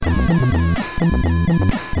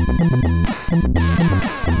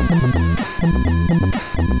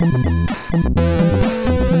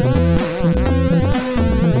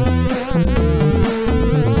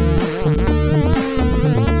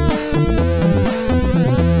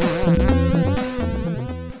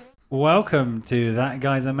welcome to That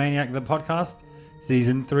Guy's a Maniac, the podcast,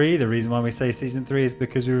 season 3. The reason why we say season 3 is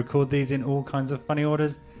because we record these in all kinds of funny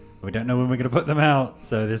orders. We don't know when we're going to put them out,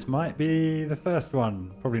 so this might be the first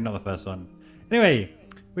one. Probably not the first one. Anyway,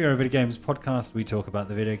 we are a video games podcast. We talk about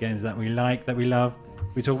the video games that we like, that we love.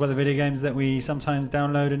 We talk about the video games that we sometimes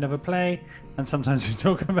download and never play, and sometimes we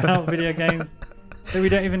talk about video games that we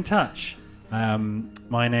don't even touch.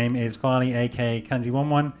 My name is Farley, aka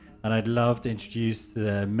Kanzi11, and I'd love to introduce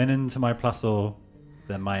the Minin to my Plusor,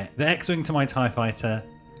 the X-Wing to my TIE Fighter,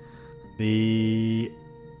 the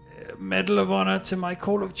Medal of Honor to my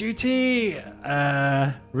Call of Duty,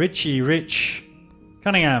 Rich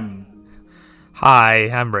Cunningham.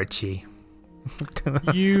 Hi, I'm Richie.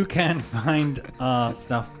 You can find our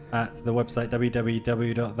stuff at the website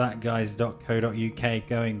www.thatguys.co.uk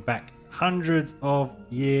going back hundreds of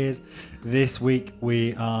years. This week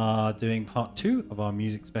we are doing part 2 of our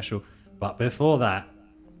music special, but before that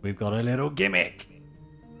we've got a little gimmick.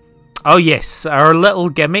 Oh yes, our little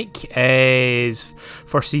gimmick is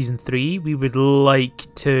for season 3. We would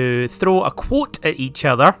like to throw a quote at each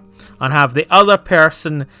other and have the other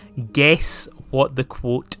person guess what the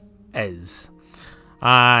quote is.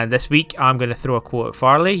 And this week I'm going to throw a quote at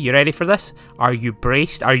Farley. You ready for this? Are you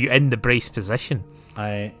braced? Are you in the brace position?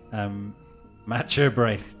 I am macho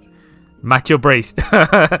braced. Macho braced.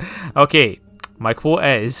 Okay, my quote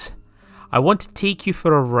is, I want to take you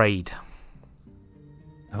for a ride.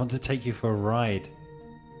 I want to take you for a ride.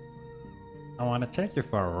 I want to take you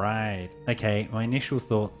for a ride. Okay, my initial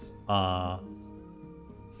thoughts are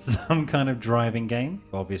some kind of driving game,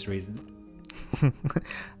 for obvious reasons.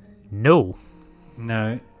 No.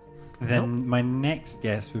 No. Then my next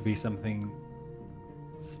guess would be something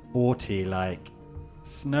sporty, like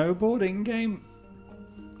snowboarding game.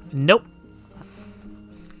 Nope.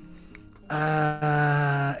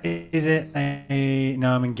 Is it a...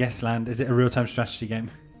 No, I'm in guess land. Is it a real-time strategy game?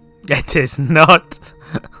 It is not.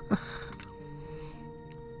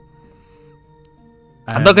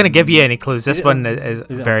 I'm not going to give you any clues. This one is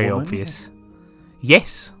very obvious.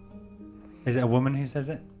 Yes. Is it a woman who says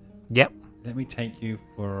it? Yep. Let me take you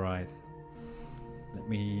for a ride. Let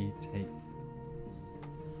me take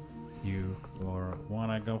you for...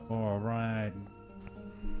 Wanna go for a ride?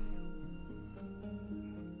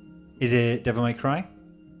 Is it Devil May Cry?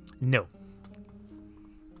 No.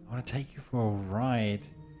 I want to take you for a ride.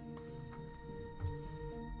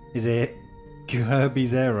 Is it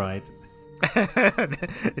Kirby's Air Ride?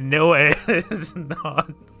 No, it is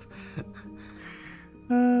not.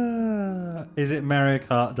 Is it Mario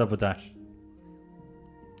Kart Double Dash?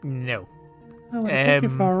 No. I want to take you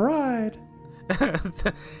for a ride.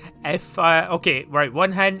 Okay, right,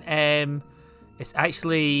 one hint. It's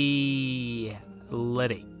actually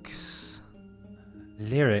lyrics.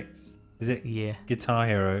 Lyrics? Is it Guitar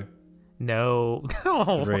Hero? No.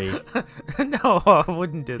 3. No, I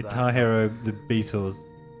wouldn't do Guitar that. Hero, the Beatles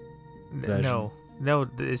version. No,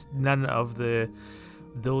 it's none of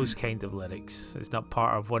those kind of lyrics. It's not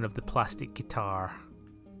part of one of the plastic guitar.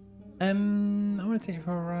 I want to take you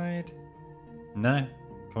for a ride. No,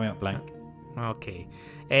 coming up blank. Okay,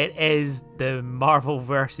 it is the Marvel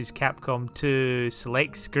vs. Capcom 2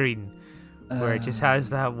 select screen, where it just has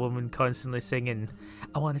that woman constantly singing,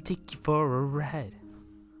 I want to take you for a ride.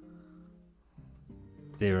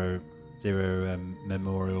 Zero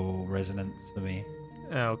memorial resonance for me.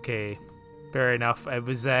 Okay, fair enough. It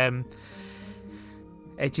was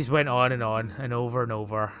it just went on and over and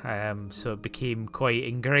over, so it became quite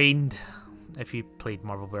ingrained if you played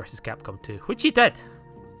Marvel vs. Capcom 2, which you did.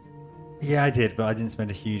 Yeah, I did, but I didn't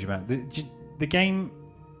spend a huge amount. The game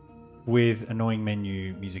with annoying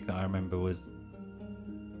menu music that I remember was,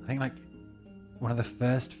 I think, like one of the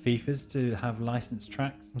first FIFAs to have licensed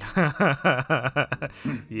tracks.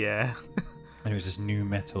 Yeah. And it was just new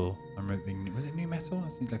metal. I'm remembering, was it new metal?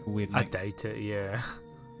 That seems like a weird mix. I doubt it, yeah.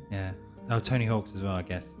 Yeah. Oh, Tony Hawk's as well, I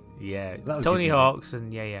guess. Yeah, That Tony was Hawk's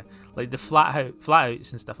and like the flat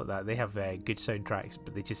outs and stuff like that. They have good soundtracks,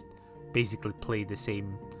 but they just basically play the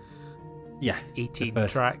same 18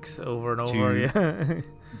 tracks over and over. Yeah,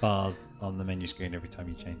 bars on the menu screen every time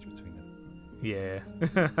you change between them. Yeah.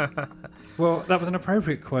 Well, that was an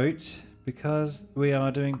appropriate quote because we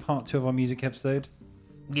are doing part 2 of our music episode.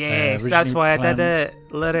 Yes, that's why I did it.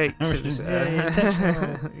 Lyrics.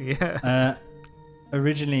 Yeah.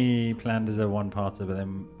 Originally planned as a one-parter, but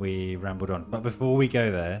then we rambled on. But before we go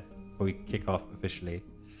there, before we kick off officially,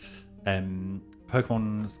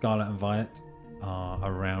 Pokemon Scarlet and Violet are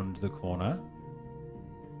around the corner.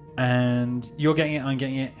 And you're getting it, I'm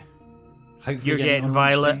getting it. Hopefully you're getting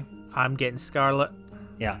Violet, I'm getting Scarlet.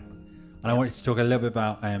 Yeah. And I wanted to talk a little bit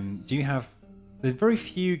about, do you have there's very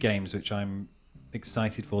few games which I'm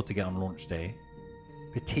excited for to get on launch day,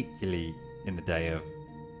 particularly in the day of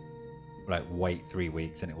like wait 3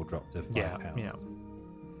 weeks and it will drop to £5.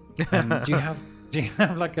 Do you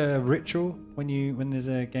have like a ritual when there's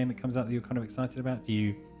a game that comes out that you're kind of excited about? Do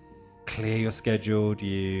you clear your schedule? Do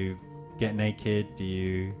you get naked? Do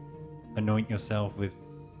you anoint yourself with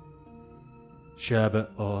sherbet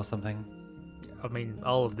or something? I mean,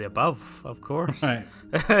 all of the above, of course. Right.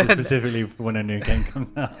 Specifically for when a new game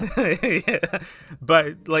comes out. Yeah.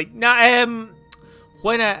 But like,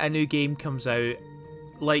 when a new game comes out,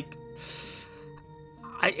 like,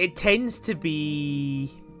 it tends to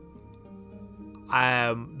be.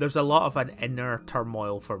 There's a lot of an inner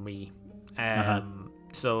turmoil for me.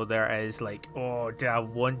 So there is like, oh, do I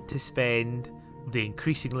want to spend the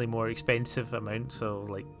increasingly more expensive amount? So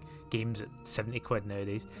like games at 70 quid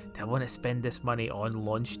nowadays. Do I want to spend this money on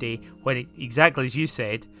launch day when exactly as you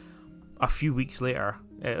said, a few weeks later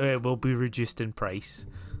it will be reduced in price,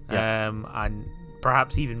 and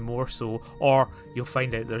perhaps even more so, or you'll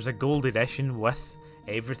find out there's a gold edition with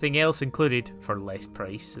everything else included for less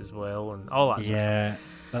price as well, and all that. Yeah,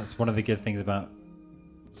 that's one of the good things about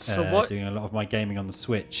doing a lot of my gaming on the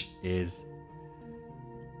Switch is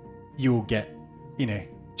you'll get,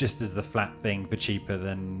 just as the flat thing for cheaper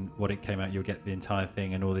than what it came out, you'll get the entire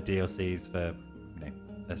thing and all the DLCs for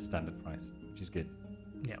a standard price, which is good.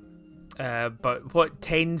 Yeah. But what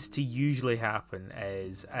tends to usually happen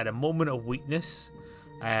is at a moment of weakness,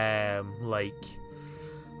 like,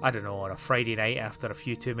 I don't know, on a Friday night after a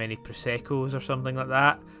few too many Prosecco's or something like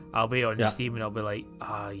that, I'll be on Steam and I'll be like,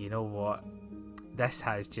 you know what? This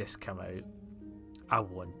has just come out. I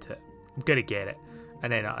want it. I'm going to get it.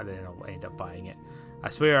 And then I'll end up buying it. I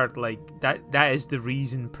swear, like, that is the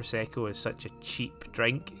reason Prosecco is such a cheap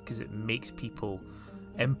drink, because it makes people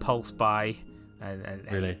impulse buy and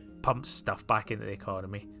really pumps stuff back into the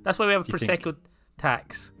economy. That's why we have a Prosecco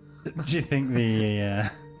tax. Do you think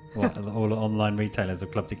all the online retailers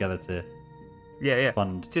have clubbed together to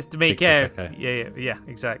fund just to make Prosecco? Yeah,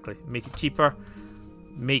 exactly. Make it cheaper,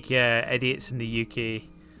 make idiots in the UK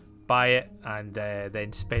buy it, and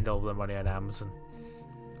then spend all their money on Amazon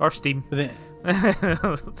or Steam. But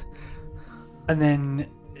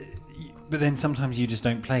then sometimes you just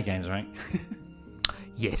don't play games, right?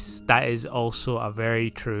 Yes, that is also a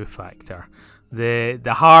very true factor. The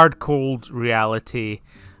hard, cold reality,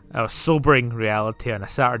 sobering reality on a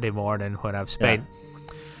Saturday morning when I've spent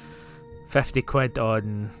 50 quid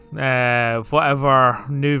on whatever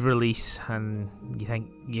new release, and you think,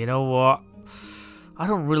 you know what? I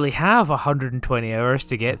don't really have 120 hours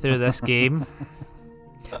to get through this game.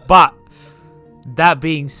 But that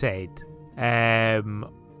being said, I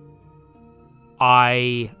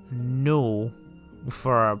know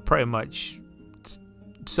for a pretty much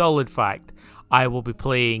solid fact I will be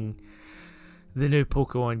playing the new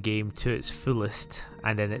Pokemon game to its fullest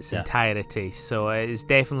and in its entirety. So it is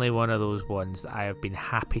definitely one of those ones that I have been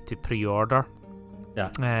happy to pre-order,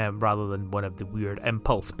 rather than one of the weird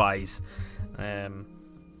impulse buys that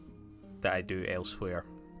I do elsewhere.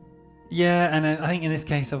 Yeah, and I think in this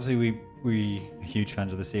case, obviously, we are huge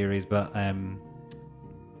fans of the series, but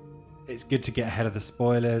it's good to get ahead of the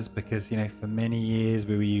spoilers because, for many years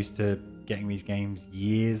we were used to getting these games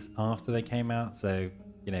years after they came out, so,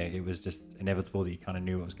 it was just inevitable that you kind of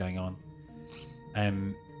knew what was going on.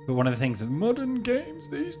 But one of the things with modern games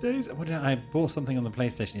these days, I bought something on the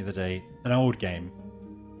PlayStation the other day, an old game,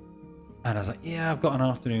 and I was like, yeah, I've got an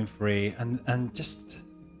afternoon free, and just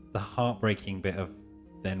the heartbreaking bit of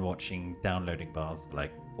then watching downloading bars for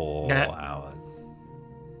like 4 hours,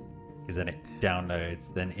 because then it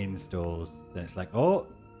downloads, then installs, then it's like, oh,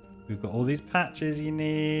 we've got all these patches you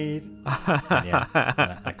need.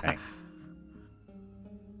 Okay.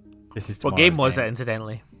 This is what game was it,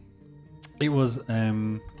 incidentally? It was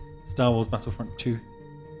Star Wars Battlefront 2.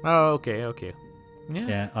 Oh, okay.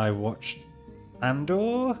 Yeah, I watched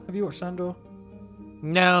Andor. Have you watched Andor?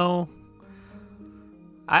 No.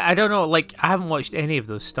 I don't know, like, I haven't watched any of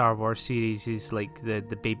those Star Wars series, like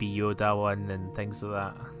the Baby Yoda one and things like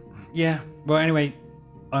that. Yeah, well, anyway,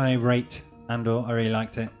 I rate Andor. I really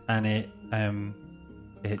liked it, and it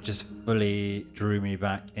just fully drew me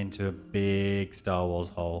back into a big Star Wars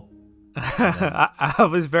hole. I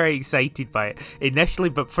was very excited by it initially,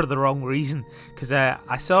 but for the wrong reason, because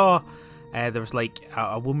I saw there was like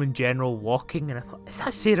a woman general walking, and I thought, is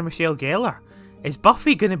that Sarah Michelle Gellar? Is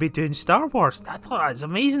Buffy going to be doing Star Wars? I thought that was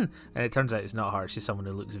amazing. And it turns out it's not her. She's someone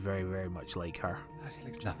who looks very, very much like her. She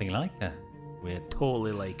looks nothing like her. Weird.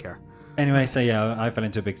 Totally like her. Anyway, so yeah, I fell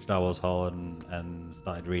into a big Star Wars hole and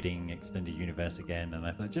started reading Extended Universe again. And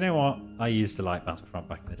I thought, do you know what? I used to like Battlefront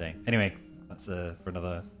back in the day. Anyway, that's for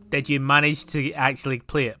another. Did you manage to actually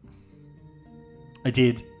play it? I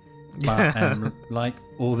did, but like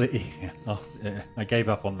all the, I gave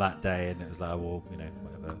up on that day, and it was like, well,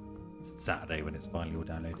 whatever. It's Saturday when it's finally all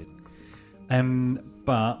downloaded.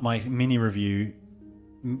 But my mini review,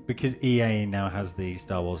 because EA now has the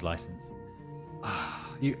Star Wars license.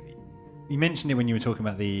 You mentioned it when you were talking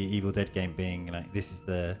about the Evil Dead game being like, this is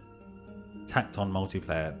the tacked on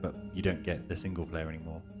multiplayer, but you don't get the single player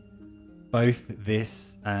anymore. Both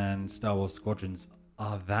this and Star Wars Squadrons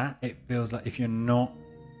are that. It feels like if you're not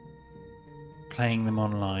playing them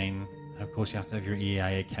online, and of course you have to have your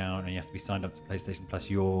EA account and you have to be signed up to PlayStation Plus,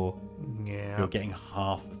 you're getting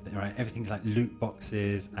half of it, right? Everything's like loot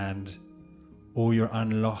boxes, and all your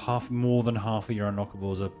more than half of your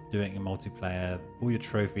unlockables are doing in multiplayer. All your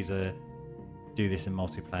trophies do this in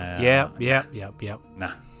multiplayer. Yeah.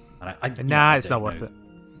 Nah, it's not worth it.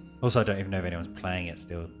 Also, I don't even know if anyone's playing it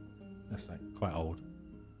still. That's like quite old.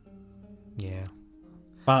 Yeah.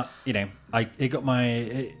 But I got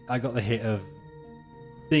the hit of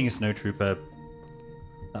being a snowtrooper,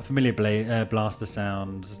 that familiar blaster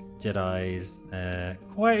sound, Jedi's,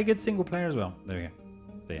 quite a good single player as well. There we go.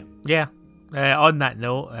 So yeah. On that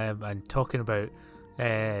note, and talking about,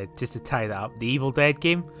 just to tie that up, the Evil Dead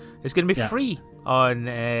game is going to be free on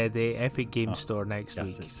the Epic Games Store next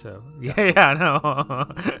week. It. So I know.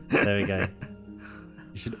 There we go.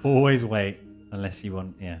 You should always wait unless you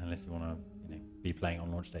want to be playing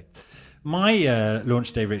on launch day. My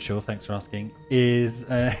launch day ritual, thanks for asking, is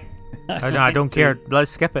no, I don't care.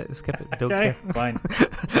 Let's skip it. Don't care. Fine.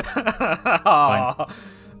 Fine.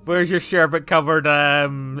 Where's your sherbet covered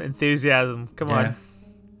enthusiasm? Come on.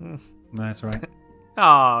 No, that's right.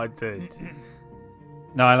 Oh, dude.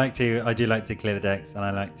 No, I do like to clear the decks, and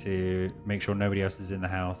I like to make sure nobody else is in the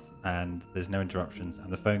house and there's no interruptions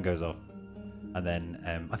and the phone goes off. And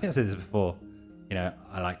then I think I said this before.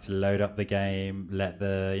 I like to load up the game, let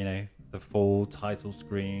the the full title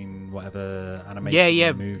screen, whatever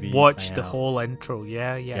animation movie. Watch the whole intro.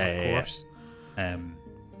 Yeah, of course. And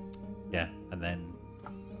then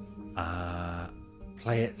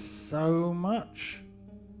play it so much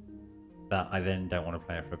that I then don't want to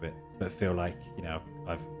play it for a bit, but feel like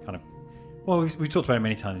I've kind of we've talked about it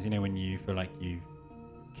many times. When you feel like you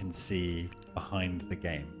can see behind the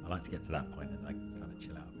game, I like to get to that point and like kind of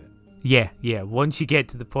chill out a bit. Yeah. Once you get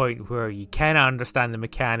to the point where you kind of understand the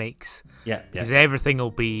mechanics, because everything will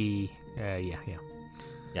be, cool.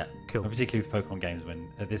 And particularly with Pokemon games, when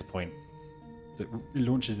at this point, so it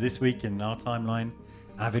launches this week in our timeline.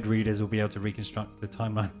 Avid readers will be able to reconstruct the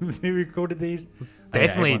timeline we recorded these.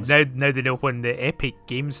 Definitely. Now they know when the Epic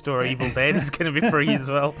Game Store Evil Dead is going to be free as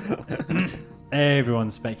well.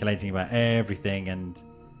 Everyone's speculating about everything, and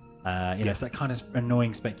it's that kind of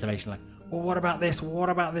annoying speculation, like, well, what about this? What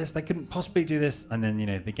about this? They couldn't possibly do this. And then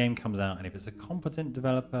the game comes out, and if it's a competent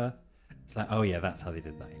developer, it's like, oh yeah, that's how they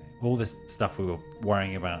did that. All this stuff we were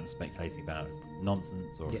worrying about and speculating about is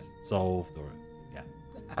nonsense, or it's solved, or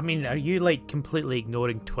I mean, are you like completely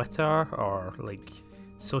ignoring Twitter or like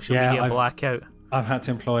social media blackout? I've had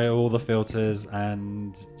to employ all the filters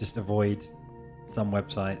and just avoid some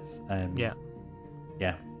websites. And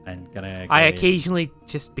I occasionally,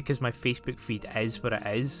 just because my Facebook feed is what it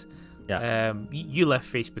is. Yeah. You left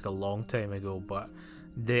Facebook a long time ago, but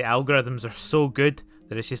the algorithms are so good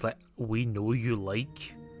that it's just like, we know you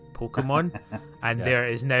like Pokemon, and there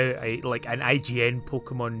is now an IGN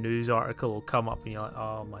Pokemon news article will come up, and you're like,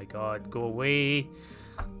 oh my god, go away.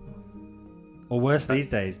 Or worse these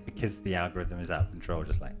days, because the algorithm is out of control,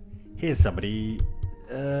 just like, here's somebody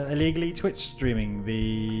illegally Twitch streaming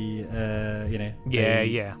the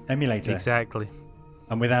emulator, exactly,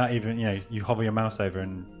 and without even you hover your mouse over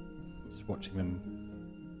and just watching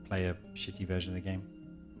them play a shitty version of the game.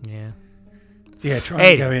 So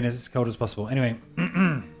try to go in as cold as possible. Anyway.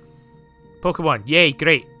 Pokemon, yay,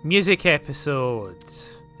 great. Music episode.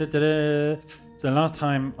 So last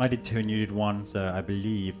time I did 2 and you did 1, so I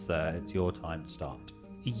believe, sir, it's your time to start.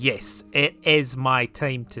 Yes, it is my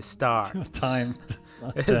time to start. It's your time to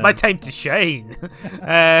start. It's my time to shine.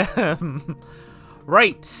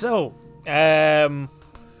 Right, so,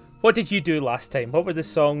 what did you do last time? What were the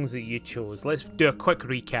songs that you chose? Let's do a quick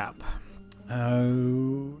recap.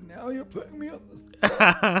 Oh, now you're putting me on this.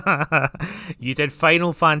 You did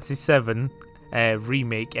Final Fantasy VII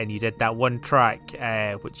remake, and you did that one track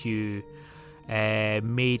which you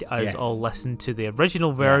made us all listen to the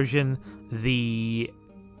original version, the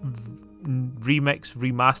remix,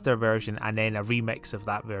 remaster version, and then a remix of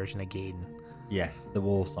that version again. Yes, the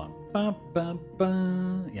war song. Ba, ba,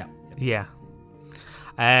 ba. Yeah.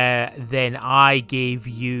 Then I gave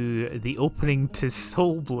you the opening to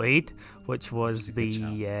Soul Blade, which was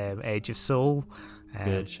the Edge of Soul.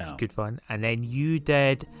 Good shout. Good fun. And then you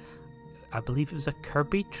did, I believe it was a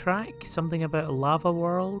Kirby track, something about a lava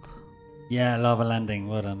world. Yeah, Lava Landing.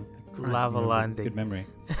 Well done. Lava Landing. Good memory.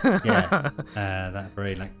 Yeah, that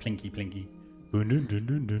very like plinky.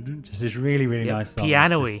 Just this really nice song.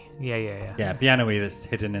 Piano-y. Yeah. Yeah, piano-y that's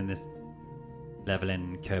hidden in this level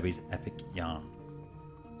in Kirby's Epic Yarn.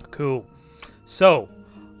 Cool. So,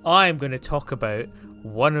 I'm going to talk about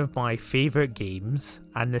one of my favourite games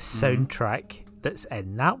and the soundtrack that's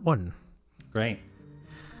in that one. Great.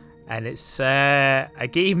 And it's a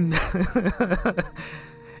game.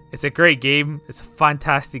 It's a great game. It's a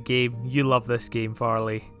fantastic game. You love this game,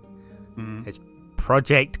 Farley. It's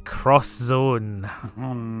Project Cross Zone.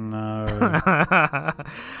 Oh no.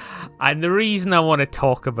 And the reason I want to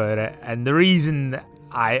talk about it, and the reason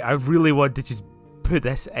I really want to just put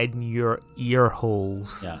this in your ear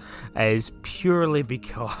holes, is purely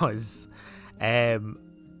because when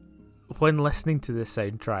listening to the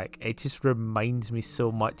soundtrack, it just reminds me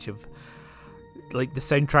so much of like the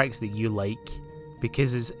soundtracks that you like,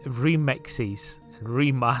 because it's remixes and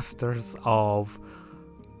remasters of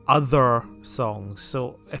other songs.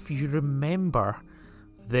 So if you remember,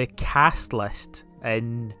 the cast list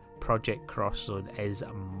in Project Cross Zone is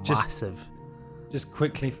massive. Just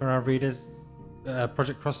quickly for our readers,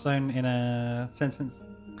 Project Cross Zone in a sentence.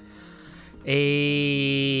 Gacha.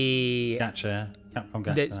 Capcom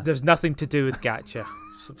Gacha. There's nothing to do with Gacha.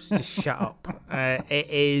 So just shut up. It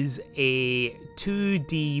is a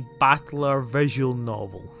 2D battler visual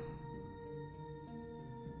novel.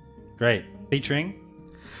 Great.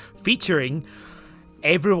 Featuring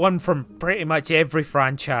everyone from pretty much every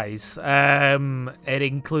franchise. It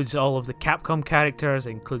includes all of the Capcom characters.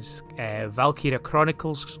 It includes Valkyria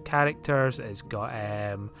Chronicles characters. It's got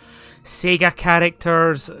Sega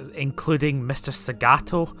characters, including Mr.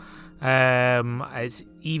 Sagato. It's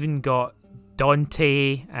even got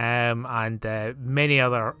Dante and many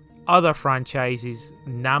other franchises,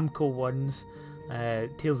 Namco ones.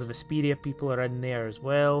 Tales of Vesperia people are in there as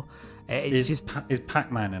well. Is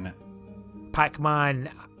Pac-Man in it? Pac-Man.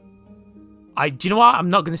 Do you know what? I'm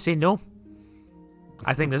not going to say no.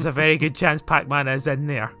 I think there's a very good chance Pac-Man is in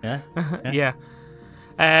there. Yeah.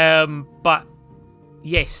 But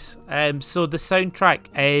yes. So the soundtrack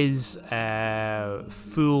is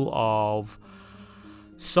full of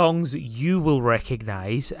songs that you will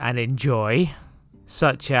recognize and enjoy,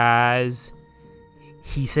 such as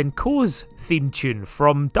Hisenko's theme tune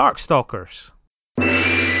from Darkstalkers.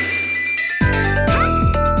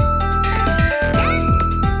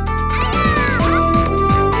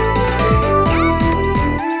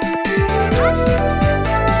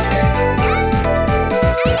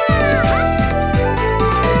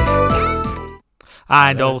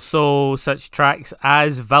 And also such tracks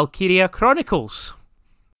as Valkyria Chronicles.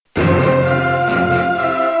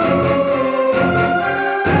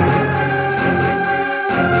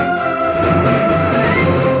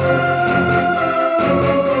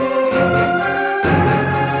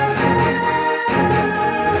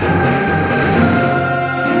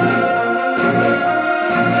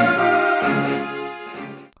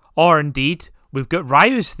 Or indeed, we've got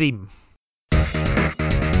Ryu's theme.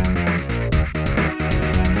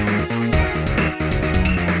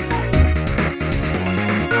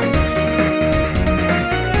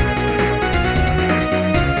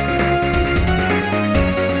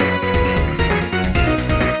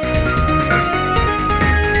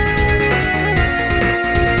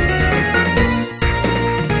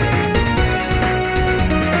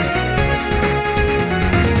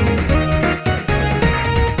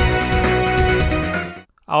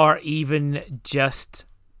 Or even just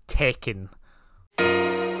Tekken.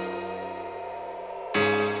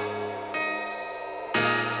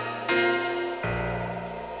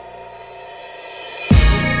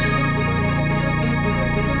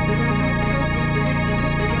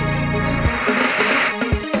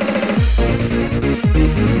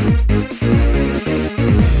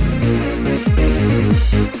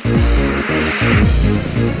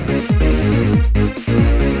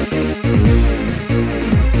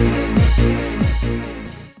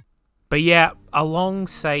 But yeah,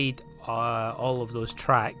 alongside all of those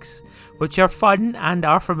tracks, which are fun and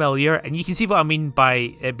are familiar, and you can see what I mean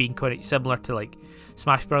by it being quite similar to like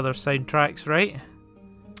Smash Brothers soundtracks, right?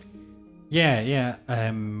 Yeah.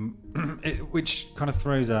 Which kind of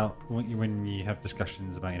throws out when you have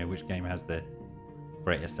discussions about which game has the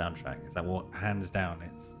greatest soundtrack. Is that what hands down?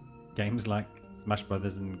 It's games like Smash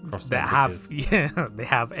Brothers and Cross That have they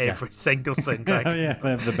have every single soundtrack. Yeah, they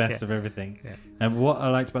have the best of everything. Yeah. And what I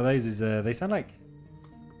liked about those is they sound like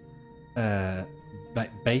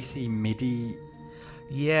bassy MIDI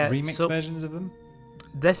remix versions of them.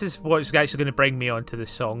 This is what's actually going to bring me on to the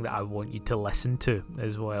song that I want you to listen to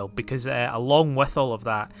as well, because along with all of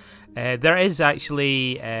that, there is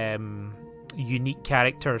actually unique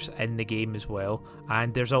characters in the game as well,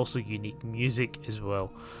 and there's also unique music as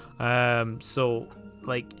well. So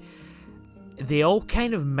like they all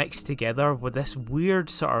kind of mix together with this weird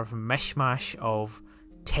sort of mishmash of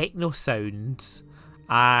techno sounds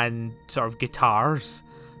and sort of guitars.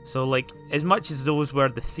 So like as much as those were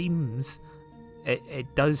the themes,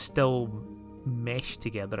 it does still mesh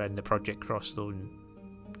together in the Project Cross Zone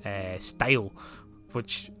style,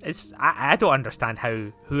 which is I don't understand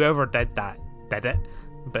how whoever did that did it,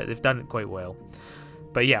 but they've done it quite well.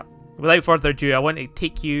 But yeah, without further ado, I want to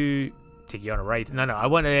take you on a ride. I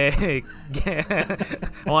want to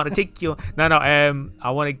I want to take you.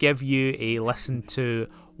 I want to give you a listen to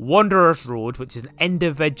Wanderer's Road, which is an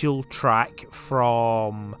individual track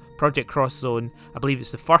from Project Cross Zone. I believe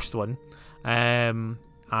it's the first one. And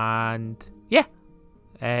yeah,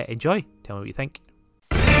 enjoy. Tell me what you think.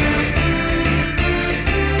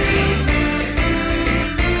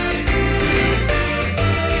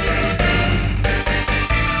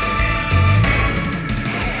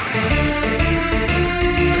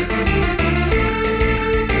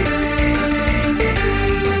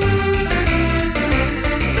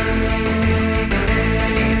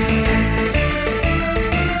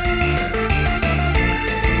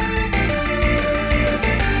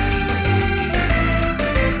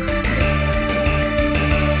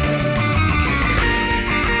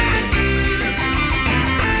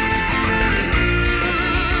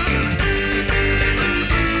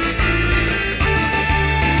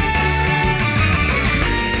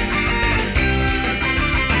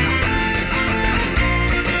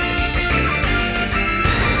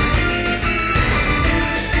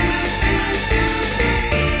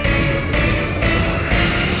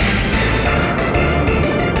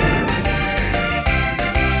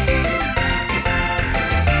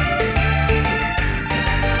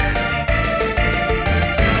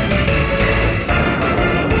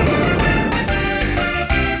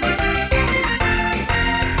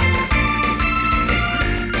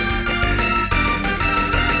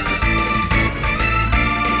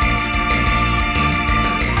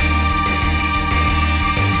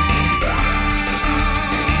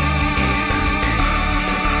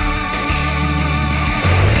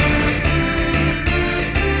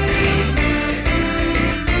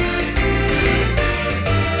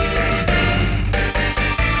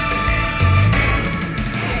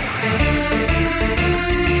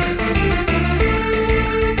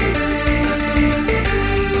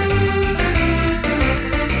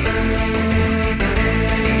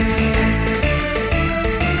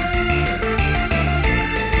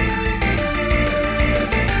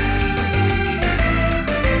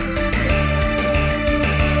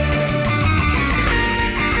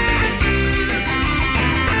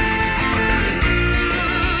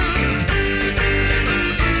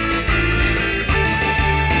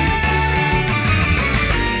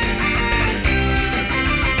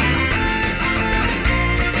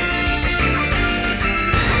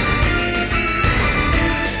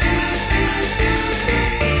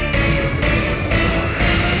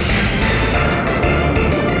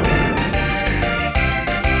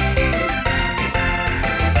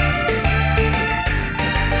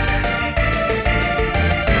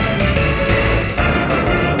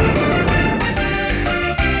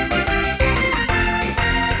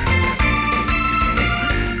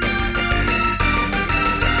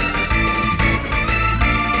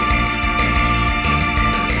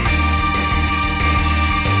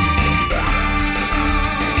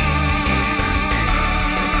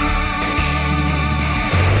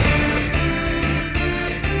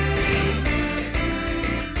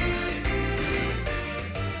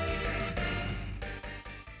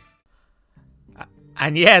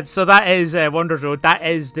 And yeah, so that is Wanderer's Road. That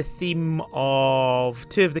is the theme of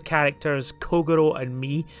two of the characters, Kogoro and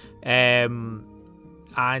me. And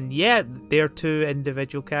yeah, they're two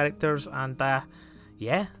individual characters. And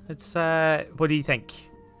yeah, it's what do you think?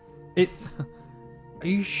 It's. Are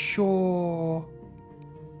you sure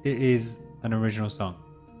it is an original song?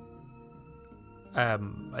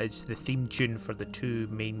 It's the theme tune for the two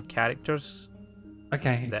main characters.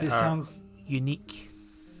 Okay, it sounds unique,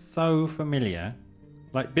 so familiar.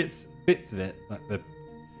 Like bits of it, like the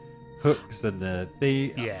hooks and the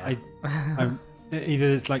yeah. I'm either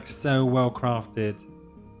it's like so well crafted,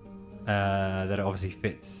 that it obviously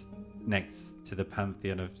fits next to the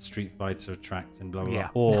pantheon of Street Fighter tracks and blah blah Yeah.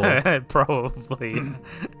 blah. Or Probably.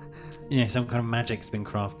 some kind of magic's been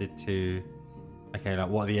crafted to, okay, like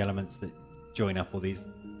what are the elements that join up all these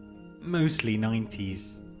mostly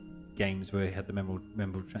 90s games where you had the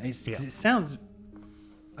memorable track. It sounds,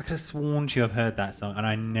 I could have sworn to have heard that song, and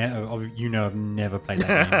I've never played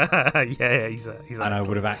that game. Yeah, exactly. And I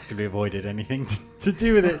would have actively avoided anything to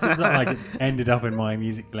do with it, so it's not like it's ended up in my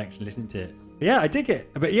music collection listening to it. But yeah, I dig it.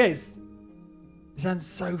 But yeah, it sounds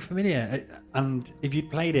so familiar. And if you'd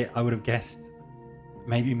played it, I would have guessed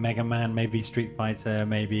maybe Mega Man, maybe Street Fighter,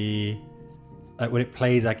 maybe when it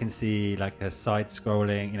plays, I can see like a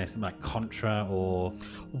side-scrolling, something like Contra or.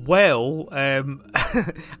 Well,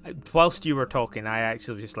 whilst you were talking, I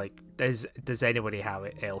actually was just like, does anybody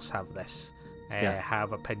else have this?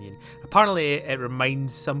 Have opinion? Apparently, it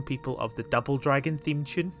reminds some people of the Double Dragon theme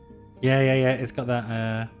tune. Yeah. It's got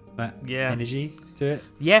that energy to it.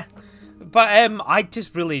 Yeah, but I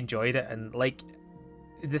just really enjoyed it, and like.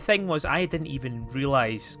 The thing was, I didn't even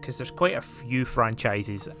realise, because there's quite a few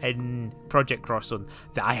franchises in Project Cross Zone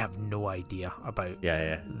that I have no idea about.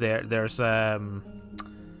 Yeah. There's the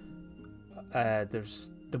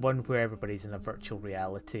one where everybody's in a virtual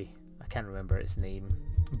reality. I can't remember its name,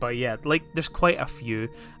 but yeah, like there's quite a few.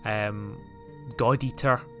 God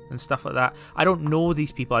Eater and stuff like that. I don't know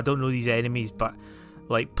these people. I don't know these enemies, but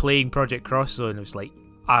like playing Project Cross Zone, it was like.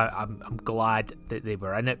 I'm glad that they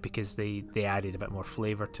were in it because they added a bit more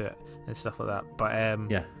flavour to it and stuff like that. But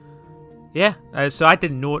so I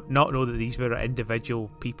didn't not know that these were individual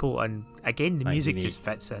people, and again the music just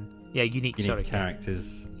fits in. Yeah, unique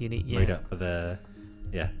characters. Unique, made up for the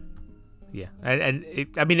and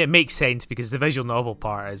it makes sense because the visual novel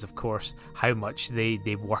part is of course how much they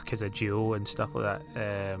work as a duo and stuff like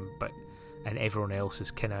that. And everyone else is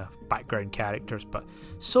kind of background characters, but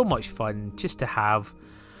so much fun just to have.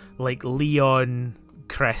 Like Leon,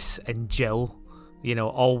 Chris, and Jill,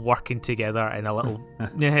 all working together in a little,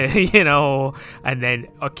 and then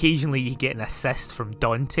occasionally you get an assist from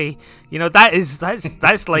Dante.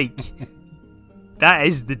 That's like that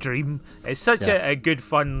is the dream. It's such a good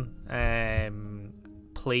fun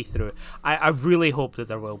playthrough. I really hope that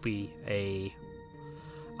there will be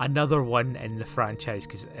another one in the franchise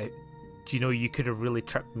because you could have really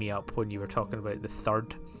tripped me up when you were talking about the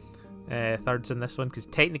thirds in this one, because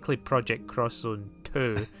technically Project Cross Zone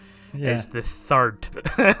 2 is the third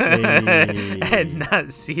in that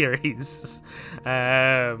series.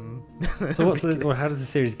 So how does the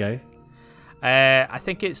series go? I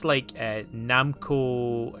think it's like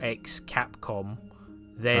Namco X Capcom,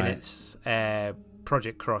 then it's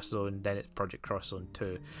Project Cross Zone, then it's Project Cross Zone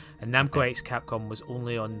 2. And Namco X Capcom was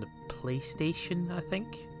only on the PlayStation, I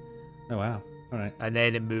think. Oh wow. Alright. And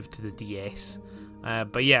then it moved to the DS.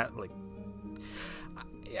 But yeah, like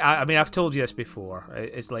I mean, I've told you this before.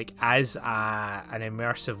 It's like as an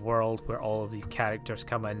immersive world where all of these characters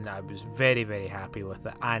come in, I was very, very happy with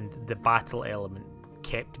it, and the battle element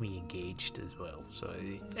kept me engaged as well. So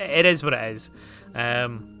it is what it is.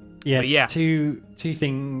 Yeah. Two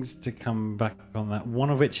things to come back on that. One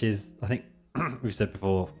of which is, I think we've said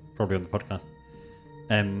before, probably on the podcast.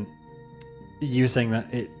 You were saying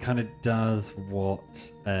that it kind of does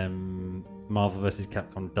what Marvel vs.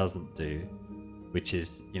 Capcom doesn't do, which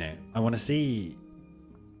is, I want to see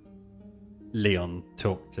Leon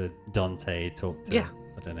talk to Dante, talk to, I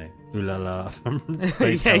don't know, Ulala from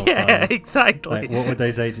Space yeah, exactly. Like, what would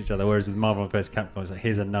they say to each other? Whereas with Marvel vs. Capcom, it's like,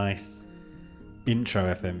 here's a nice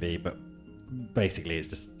intro FMV, but basically it's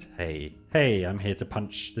just, hey, I'm here to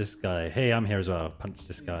punch this guy. Hey, I'm here as well. Punch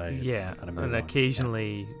this guy. Yeah, and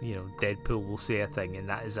occasionally, Deadpool will say a thing, and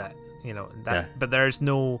that is it. But there's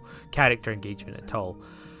no character engagement at all.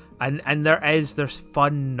 And there's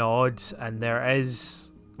fun nods, and there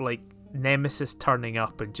is like Nemesis turning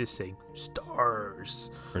up and just saying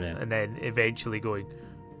stars. Brilliant. And then eventually going,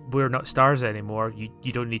 we're not stars anymore.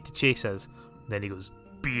 You don't need to chase us. And then he goes,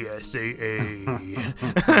 BSAA.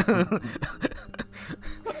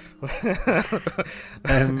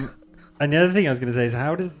 And the other thing I was going to say is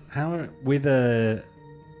how with a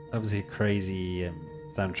obviously a crazy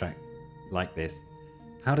soundtrack like this,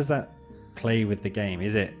 how does that play with the game?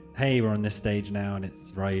 Is it, hey, we're on this stage now and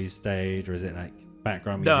it's Ryu's stage, or is it like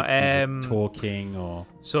background music, talking, or?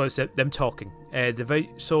 So it's them talking.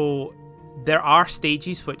 So there are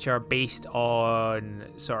stages which are based on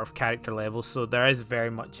sort of character levels. So there is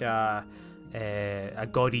very much a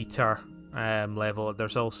God Eater level.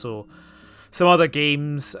 There's also some other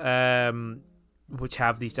games which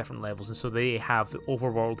have these different levels, and so they have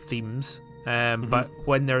overworld themes. But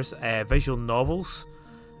when there's visual novels,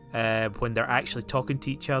 when they're actually talking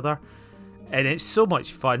to each other, and it's so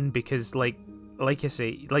much fun because like I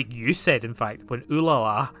say, like you said, in fact, when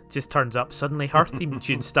Ulala just turns up, suddenly her theme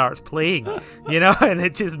tune starts playing, and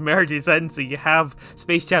it just merges in. So you have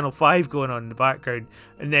Space Channel 5 going on in the background,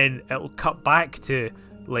 and then it'll cut back to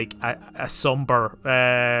like a somber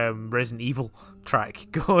Resident Evil track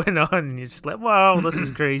going on, and you're just like, wow, this is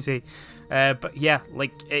crazy. But yeah,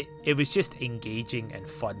 like it was just engaging and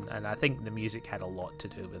fun, and I think the music had a lot to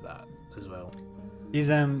do with that as well.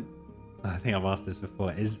 I think I've asked this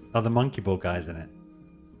before. Are the Monkey Ball guys in it?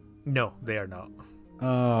 No, they are not.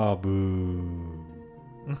 Oh, boo.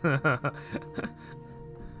 Well,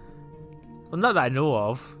 not that I know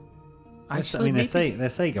of. Actually, they're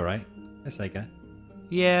Sega, right? They're Sega.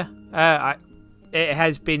 Yeah. It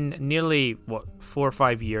has been nearly 4 or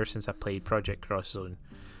 5 years since I played Project Cross Zone.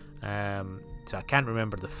 So I can't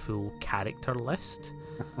remember the full character list.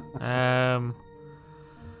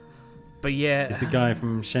 But yeah. Is the guy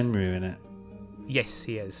from Shenmue in it? Yes,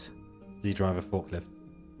 he is. Does he drive a forklift?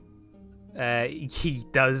 He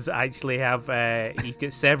does actually have. He's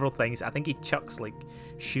got several things. I think he chucks like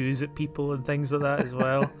shoes at people and things like that as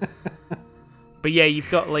well. But yeah,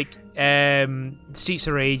 you've got like Streets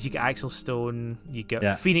of Rage. You got Axel Stone. You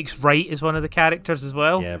got Phoenix Wright is one of the characters as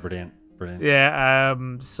well. Yeah, brilliant. Yeah.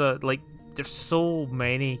 So like, there's so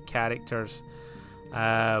many characters.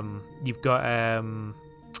 You've got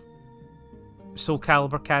Soul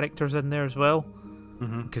Calibur characters in there as well,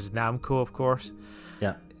 because Namco, of course.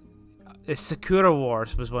 Yeah. Sakura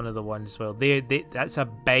Wars was one of the ones as well. That's a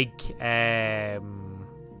big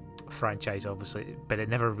franchise, obviously, but it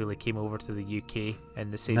never really came over to the UK in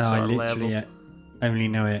the same sort of level. I only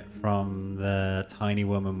know it from the tiny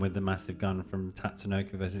woman with the massive gun from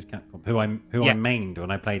Tatsunoko vs Capcom, who I mained when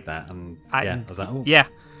I played that, and I was like, oh, yeah.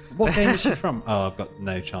 What game is she from? Oh, I've got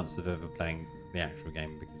no chance of ever playing the actual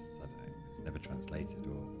game because I don't know, it's never translated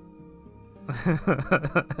or.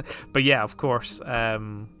 But yeah, of course, they're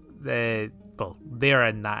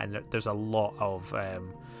in that, and there's a lot of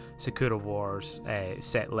Sakura Wars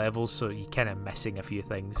set levels, so you're kind of missing a few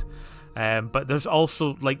things. But there's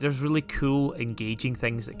also there's really cool, engaging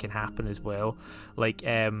things that can happen as well.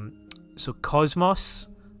 So Cosmos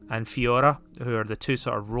and Fiora, who are the two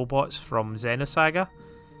sort of robots from Xenosaga.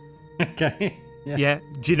 Okay. Yeah.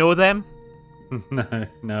 Do you know them? No,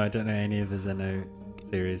 I don't know any of the Xeno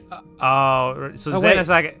series.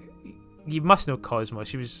 Xenosaga. You must know Cosmos.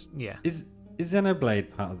 She was Is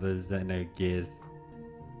Xenoblade part of the Xenogears?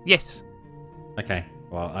 Yes. Okay.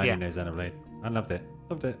 Well, I only know Xenoblade. I loved it.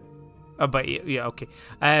 But yeah, okay.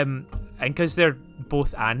 And because they're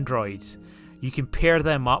both androids, you can pair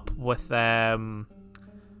them up with Elisa.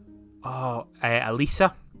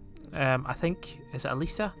 I think is it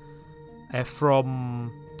Elisa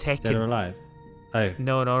from Tekken. Dead or Alive? Oh.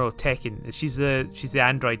 No, Tekken. She's the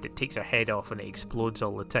android that takes her head off and it explodes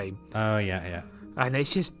all the time. Oh yeah. And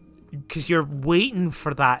it's just because you're waiting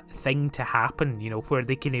for that thing to happen, where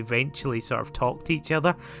they can eventually sort of talk to each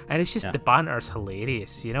other, and it's just the banter's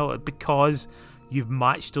hilarious, because you've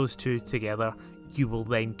matched those two together. You will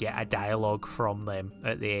then get a dialogue from them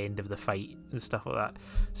at the end of the fight and stuff like that.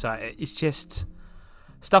 So it's just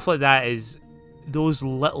stuff like that. Is those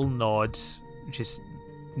little nods just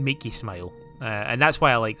make you smile, and that's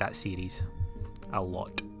why I like that series a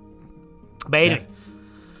lot. But anyway,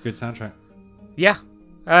 good soundtrack. Yeah.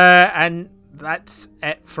 And that's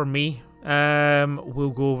it for me.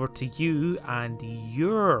 We'll go over to you and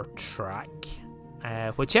your track,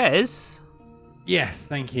 which is... Yes,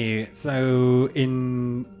 thank you. So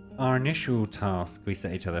in our initial task, we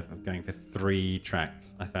set each other for going for 3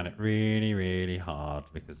 tracks. I found it really, really hard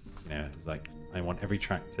because, it was like, I want every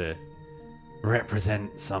track to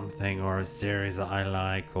represent something or a series that I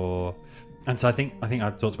like, and so I think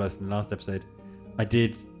I talked about this in the last episode. I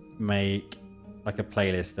did make like a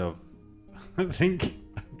playlist of, I think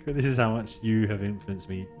this is how much you have influenced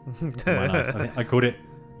me in my life. I called it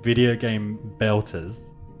Video Game Belters,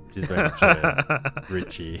 which is very much a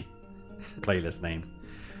Richie playlist name.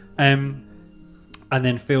 And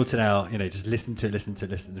then filtered out, just listen to it,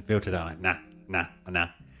 and filtered out like nah,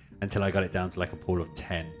 until I got it down to like a pool of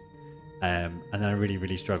 10. And then I really,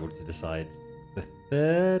 really struggled to decide the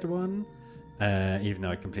third one, even though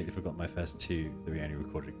I completely forgot my first 2 that we only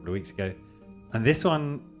recorded a couple of weeks ago. And this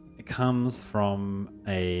one comes from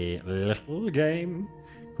a little game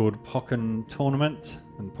called Pokken Tournament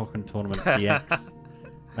and Pokken Tournament DX,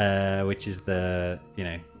 which is the,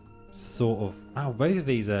 sort of... Oh, both of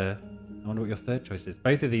these are... I wonder what your third choice is.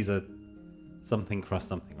 Both of these are something cross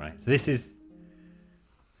something, right? So this is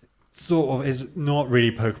sort of... is not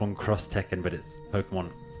really Pokemon cross Tekken, but it's Pokemon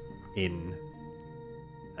in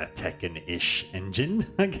a Tekken-ish engine,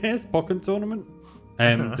 I guess. Pokken Tournament,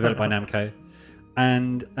 developed by Namco,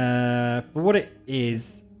 and for what it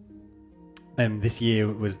is, this year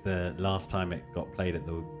was the last time it got played at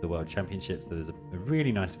the World Championship. So there's a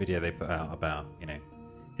really nice video they put out about,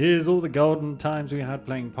 here's all the golden times we had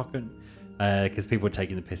playing Pokken, because people were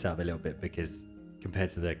taking the piss out of it a little bit, because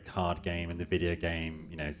compared to the card game and the video game,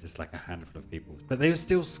 it's just like a handful of people, but they were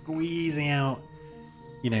still squeezing out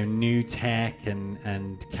new tech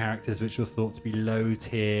and characters which were thought to be low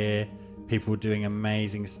tier. People were doing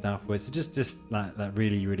amazing stuff where it's just like that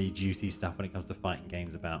really, really juicy stuff when it comes to fighting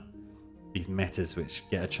games about these metas which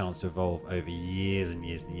get a chance to evolve over years and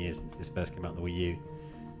years and years since this first came out on the Wii U.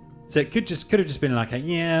 So it could have just been like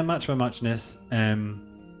much for muchness,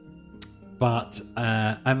 but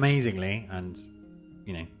amazingly, and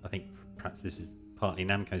I think perhaps this is partly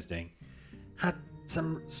Namco's doing, had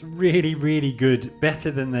some really, really good,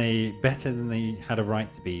 better than they had a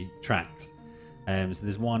right to be tracks. So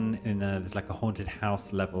there's one in there's like a haunted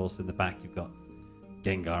house level. So in the back you've got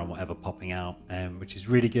Gengar and whatever popping out, which is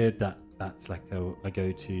really good. That's like a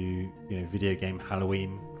go-to video game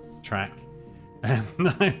Halloween track. When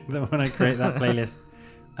I create that playlist.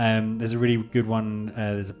 There's a really good one.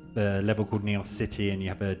 There's a level called Neos City, and you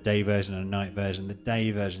have a day version and a night version. The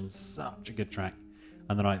day version is such a good track,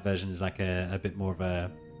 and the night version is like a bit more of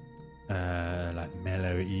a like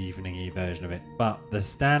mellow evening-y version of it. But the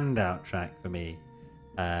standout track for me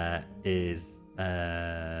is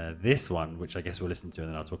this one, which I guess we'll listen to and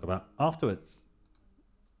then I'll talk about afterwards.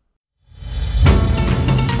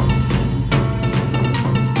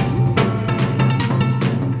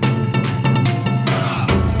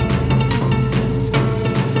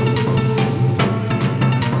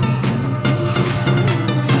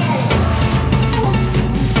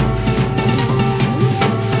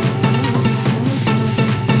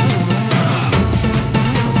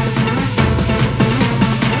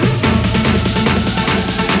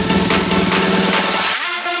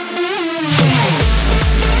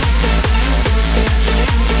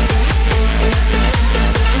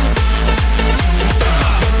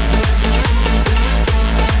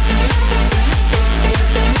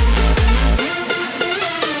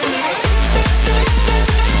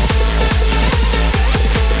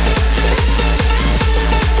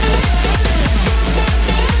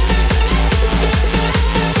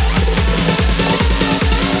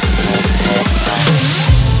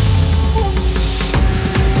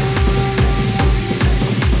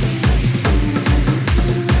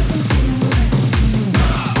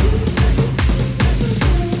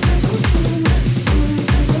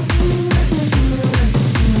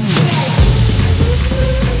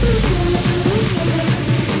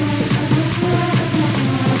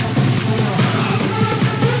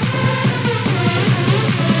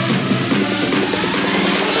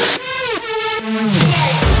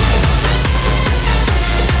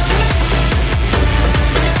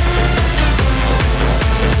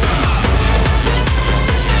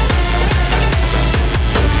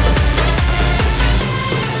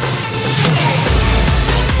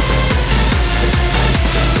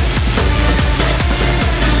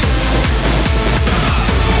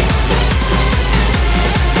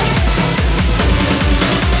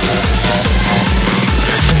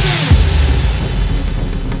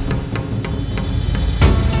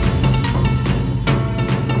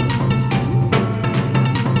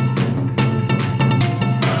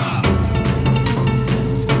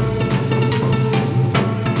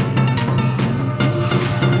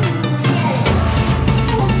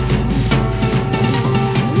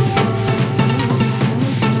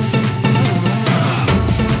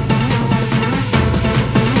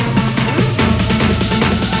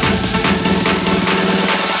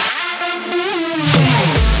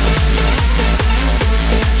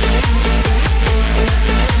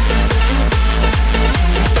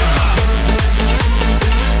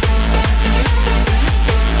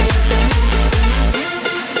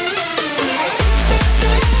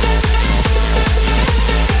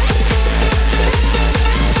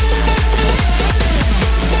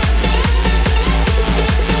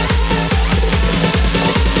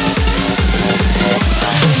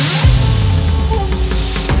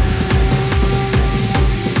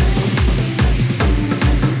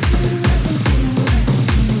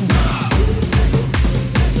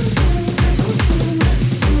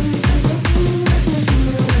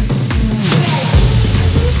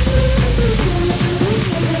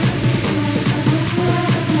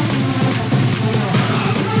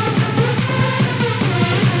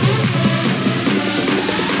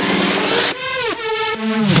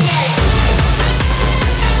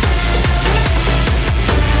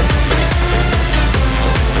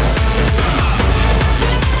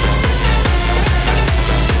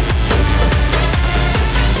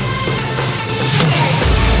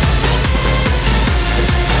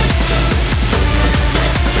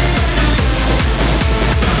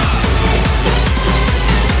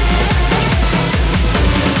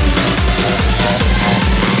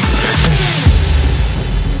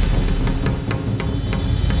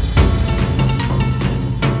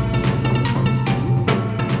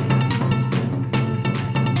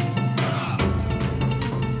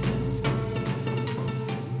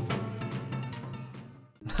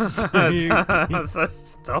 That's a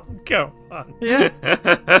stonker, man. Yeah.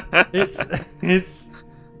 It's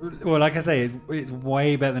well, like I say, it's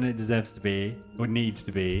way better than it deserves to be or needs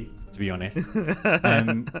to be honest.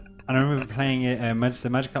 And I remember playing it. So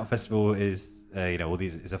Magic Art Festival is all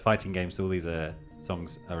these. It's a fighting game, so all these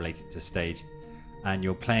songs are related to stage, and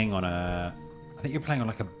you're playing on I think you're playing on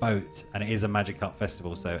like a boat, and it is a Magic Art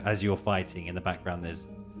Festival. So as you're fighting in the background, there's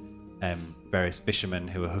various fishermen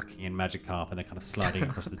who are hooking in Magikarp, and they're kind of sliding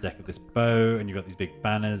across the deck of this boat, and you've got these big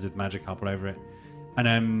banners with Magikarp all over it. And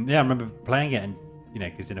I remember playing it, and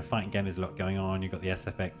because in a fighting game there's a lot going on. You've got the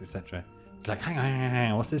SFX, etc. It's like,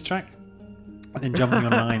 hang on, what's this track? And then jumping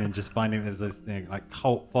online and just finding there's this like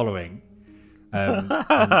cult following, and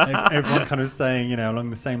everyone kind of saying along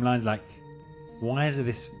the same lines, like, why is there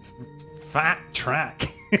this fat track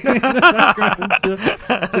in the background to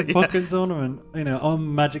Pocket Tournament, on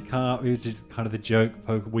Magikarp, which is kind of the joke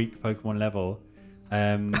weak Pokemon level.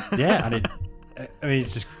 And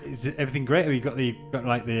it's everything great. You've got the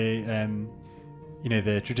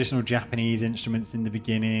traditional Japanese instruments in the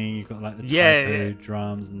beginning. You've got like the taiko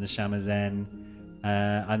drums and the shamisen,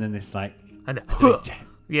 and then this like and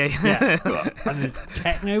this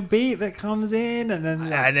techno beat that comes in, and then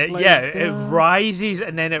it rises,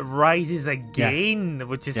 and then it rises again,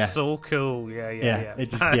 which is so cool. It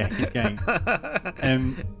just keeps going.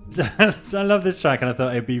 So I love this track, and I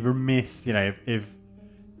thought it'd be remiss, if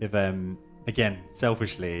again,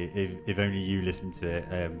 selfishly, if only you listen to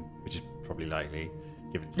it, which is probably likely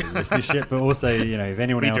given to the listenership, but also if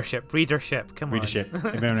anyone readership, if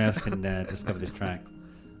anyone else can discover this track.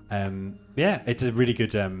 It's a really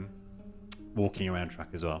good walking around track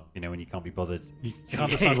as well. When you can't be bothered, you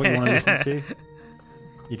can't decide what you want to listen to.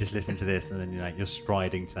 You just listen to this, and then you're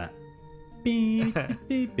striding to that beep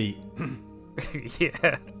beep beep.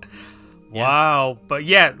 Yeah. Wow, but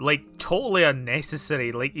like totally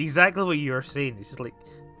unnecessary. Like exactly what you were saying. It's just like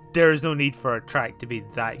there is no need for a track to be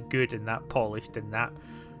that good and that polished and that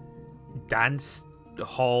dance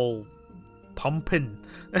hall pumping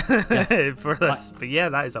for this. But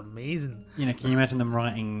that is amazing. Can you imagine them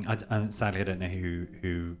writing? Sadly, I don't know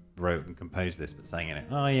who wrote and composed this, but saying in it,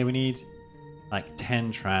 we need like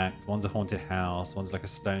 10 tracks. One's a haunted house. One's like a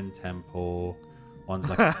stone temple. One's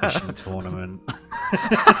like a fishing tournament.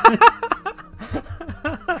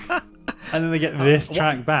 And then they get this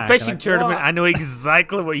track back. Fishing tournament. What? I know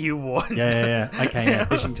exactly what you want. Yeah. Okay,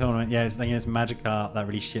 fishing tournament. Yeah, it's Magikarp, that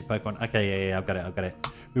really shit Pokemon. Okay, I've got it.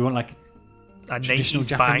 We want like a traditional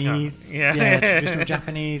Japanese. Traditional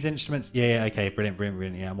Japanese instruments. Yeah, okay,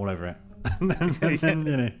 brilliant. Yeah, I'm all over it. and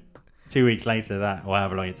then 2 weeks later, that, or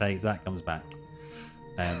however long it takes, that comes back.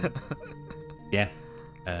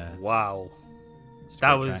 Wow.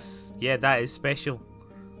 That is special.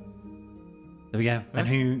 There we go. And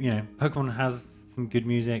Pokemon has some good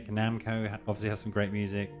music, and Namco obviously has some great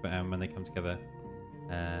music, but when they come together,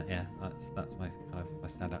 that's my kind of my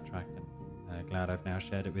standout track, and glad I've now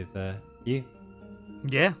shared it with you.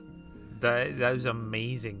 Yeah, that was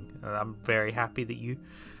amazing. I'm very happy that you.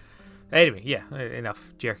 Anyway, enough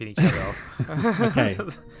jerking each other off. Okay,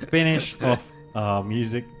 finish off our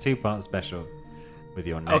music 2-part special with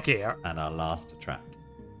your next and our last track.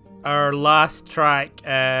 Our last track,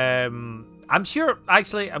 I'm sure.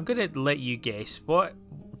 Actually, I'm gonna let you guess what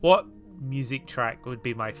music track would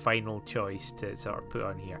be my final choice to sort of put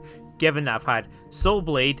on here. Given that I've had Soul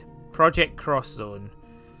Blade, Project Cross Zone,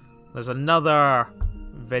 there's another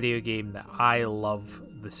video game that I love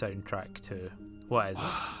the soundtrack to. What is it?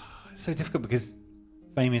 It's so difficult because,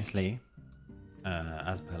 famously,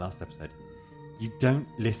 as per last episode, you don't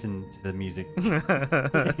listen to the music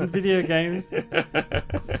in video games.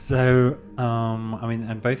 So,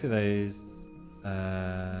 and both of those,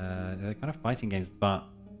 they're kind of fighting games, but,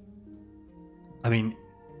 I've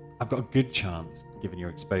got a good chance, given your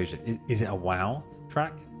exposure. Is it a WoW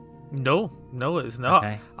track? No, it's not.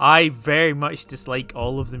 Okay. I very much dislike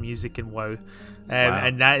all of the music in WoW.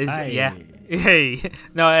 And that is,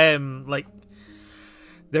 No,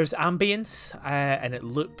 there's ambience, and it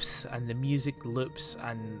loops, and the music loops,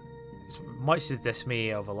 and much to the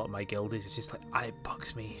dismay of a lot of my guildies, it's just like, it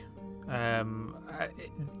bugs me.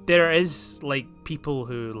 There is people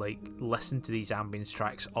who listen to these ambience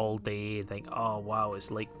tracks all day and think, oh wow,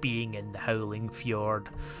 it's like being in the Howling Fjord.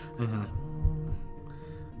 Mm-hmm.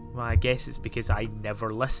 Well, I guess it's because I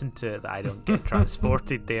never listen to it that I don't get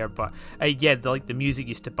transported there. But the music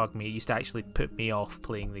used to bug me. It used to actually put me off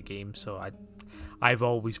playing the game. So I've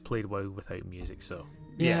always played WoW without music. So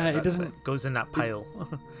it doesn't it goes in that pile.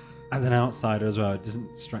 As an outsider as well, it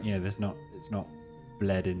doesn't strike. It's not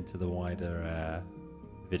bled into the wider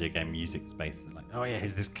video game music space.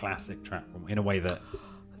 Here's this classic track from in a way that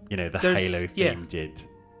the There's- Halo yeah. theme did.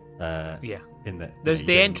 Yeah. In the There's you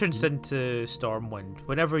the get- entrance into Stormwind.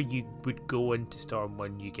 Whenever you would go into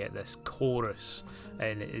Stormwind, you get this chorus,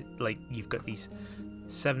 and like you've got these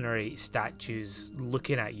 7 or 8 statues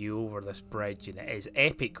looking at you over this bridge, and it is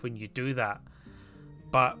epic when you do that.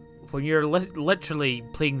 But when you're literally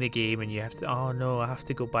playing the game and you have to, oh no, I have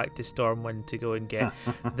to go back to Stormwind to go and get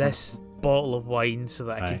this bottle of wine so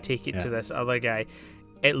that I can Right, take it to yeah. this other guy.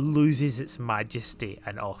 It loses its majesty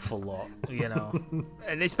an awful lot,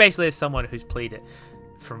 and especially as someone who's played it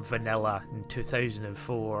from vanilla in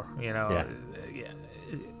 2004,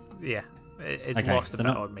 it's Okay, lost a so bit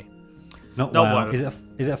not- on me. Not No, WoW. WoW. Is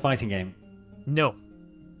it a fighting game? No,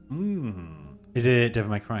 Is it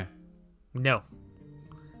Devil May Cry? no.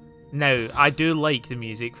 Now, I do like the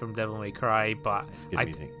music from Devil May Cry, but It's good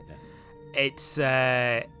music. Yeah. it's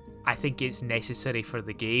I think it's necessary for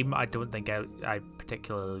the game. I don't think I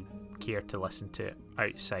particularly care to listen to it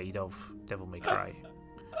outside of Devil May Cry.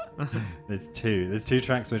 There's two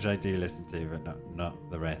tracks which I do listen to, but not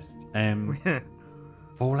the rest.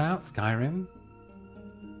 Fallout, Skyrim.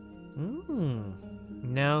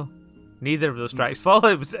 No, neither of those tracks.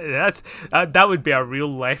 Fallout was that would be a real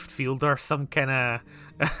left fielder, some kind of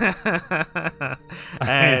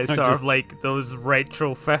sort of like those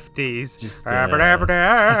retro 50s. Just, I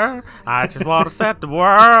just want to set the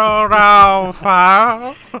world on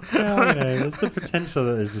fire. There's the potential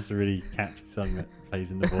that there's just a really catchy song that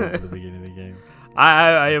plays in the vault at the beginning of the game.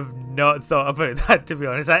 I have not thought about that, to be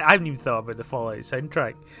honest. I haven't even thought about the Fallout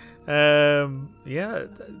soundtrack.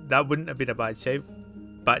 That wouldn't have been a bad shape.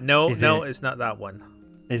 But no, it's not that one.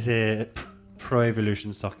 Is it Pro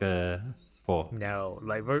Evolution Soccer 4? No,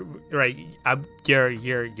 like right.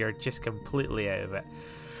 You're just completely out of it.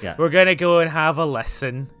 Yeah. We're gonna go and have a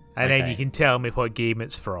listen, and then Okay. you can tell me what game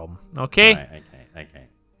it's from. Okay, Right, okay.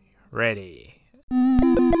 ready.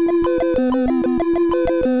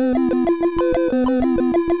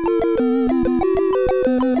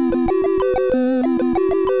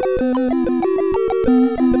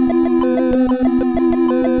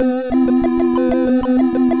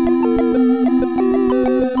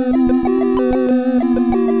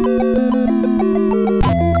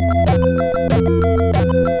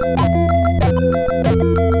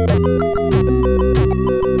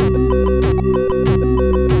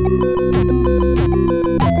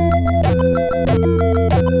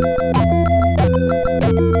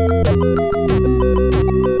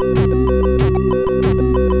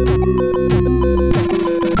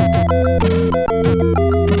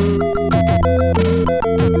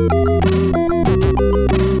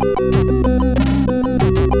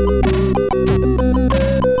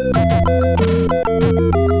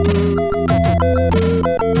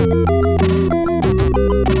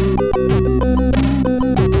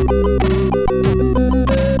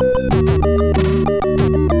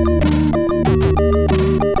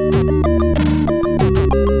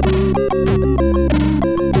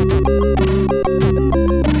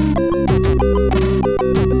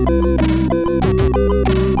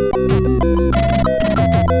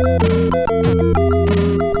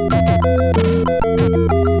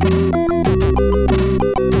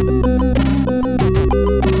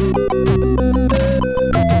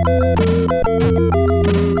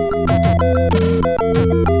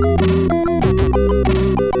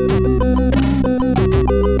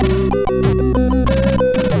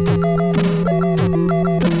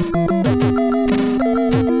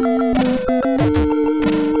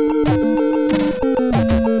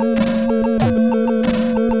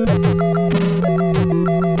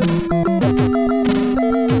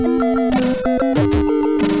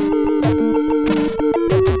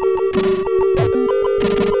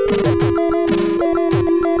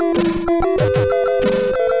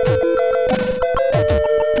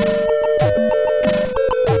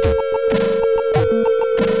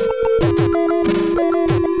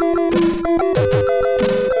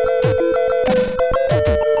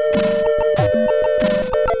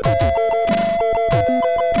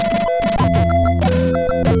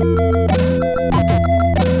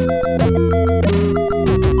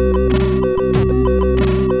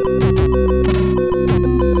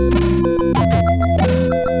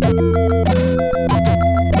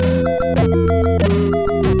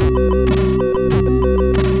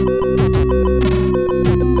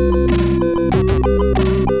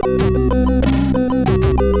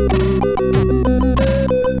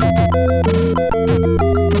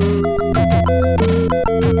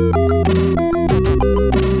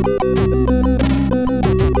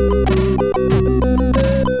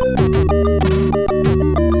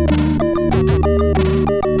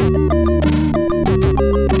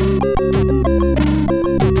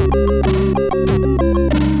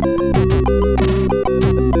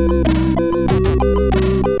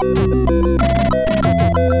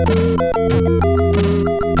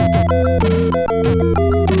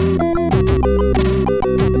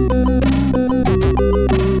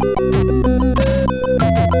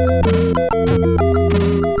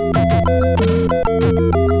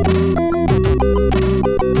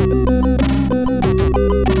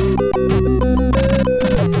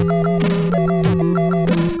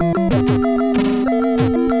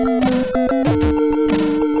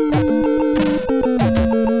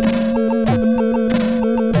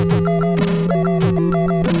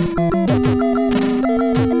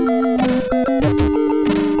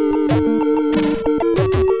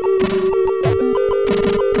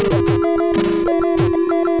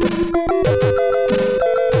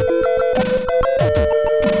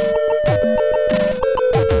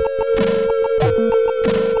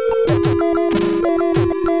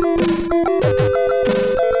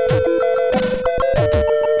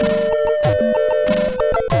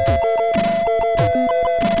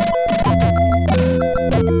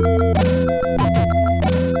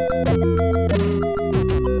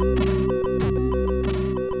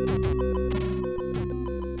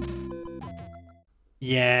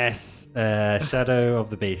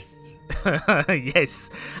 the Beast.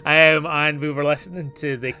 Yes, and we were listening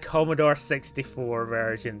to the Commodore 64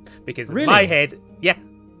 version because in my head, yeah.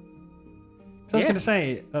 So I was going to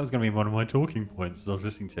say, that was going to be one of my talking points as I was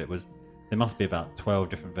listening to it, was there must be about 12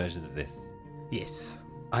 different versions of this. Yes.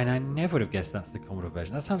 And I never would have guessed that's the Commodore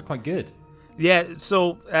version. That sounds quite good. Yeah,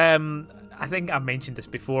 so I think I mentioned this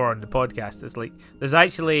before on the podcast. It's like there's a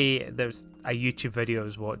YouTube video I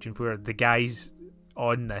was watching where the guys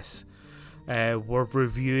on this were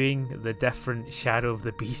reviewing the different Shadow of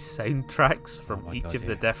the Beast soundtracks from each of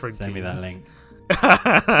the different Send games. me that link.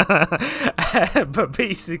 But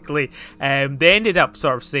basically, they ended up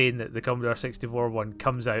sort of saying that the Commodore 64 one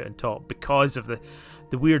comes out on top because of the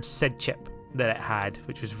weird SID chip that it had,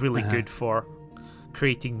 which was really good for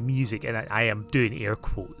creating music, and I am doing air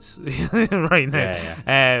quotes right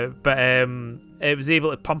now. But it was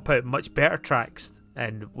able to pump out much better tracks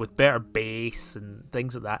and with better bass and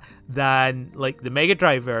things like that than like the Mega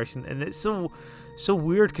Drive version. And it's so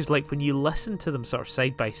weird because like when you listen to them sort of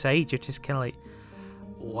side by side, you're just kind of like,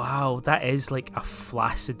 wow, that is like a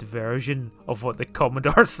flaccid version of what the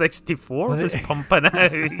Commodore 64 was pumping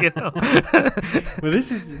out, you know. Well,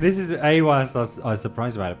 this is why I was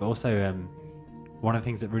surprised about it, but also one of the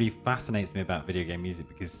things that really fascinates me about video game music,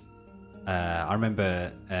 because I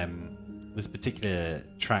remember this particular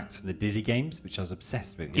tracks from the Dizzy games, which I was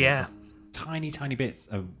obsessed with. You know, like tiny bits.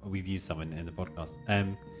 We've used some in the podcast,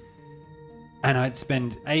 and I'd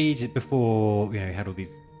spend ages before, you know, we had all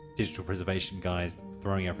these digital preservation guys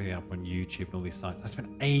throwing everything up on YouTube and all these sites. I spent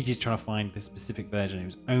ages trying to find this specific version. It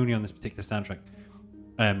was only on this particular soundtrack,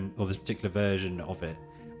 or this particular version of it.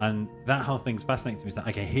 And that whole thing's fascinating to me. It's like,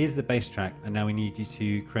 okay, here's the bass track, and now we need you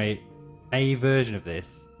to create a version of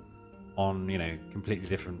this on, you know, completely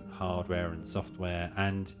different hardware and software,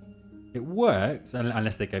 and it works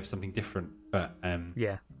unless they go for something different. But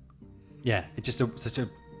it's just such a,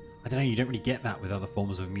 I don't know, you don't really get that with other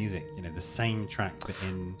forms of music. You know, the same track but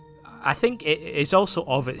in. I think it is also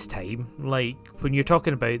of its time. Like when you're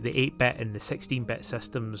talking about the 8-bit and the 16-bit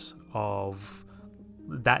systems of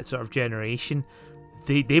that sort of generation,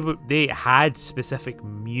 they had specific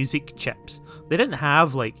music chips. They didn't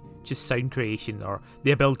have like just sound creation or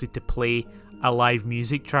the ability to play a live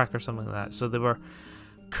music track or something like that. So they were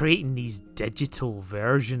creating these digital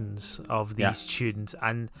versions of these tunes,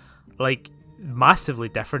 and like massively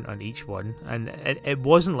different on each one. And it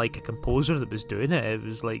wasn't like a composer that was doing it. It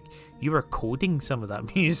was like you were coding some of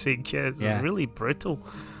that music. It was really brutal.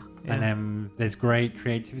 Yeah. And there's great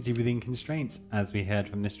creativity within constraints, as we heard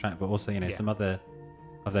from this track, but also, you know, some other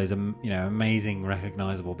of those, you know, amazing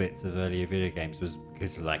recognizable bits of earlier video games was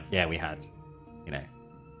because, like, we had, you know,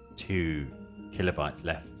 2 kilobytes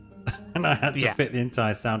left, and I had to fit the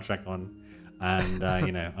entire soundtrack on, and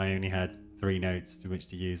you know, I only had 3 notes to which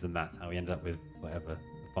to use, and that's how we ended up with whatever the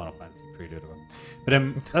Final Fantasy prelude was. But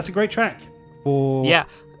that's a great track for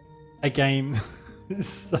a game.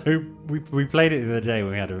 So we played it the other day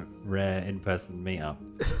when we had a rare in-person meetup.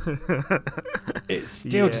 It's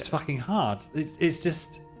still just fucking hard. It's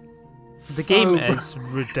just the game is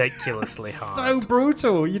ridiculously hard. So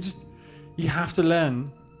brutal. You have to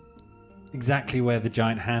learn exactly where the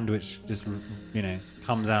giant hand, which just, you know,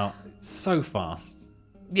 comes out so fast.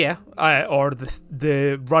 Yeah, or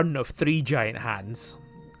the run of 3 giant hands.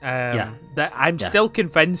 That I'm still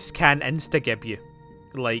convinced can insta-gib you.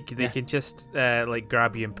 Like they can just like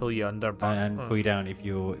grab you and pull you under, and pull you down if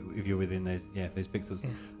you're within those pixels.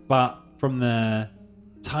 But from the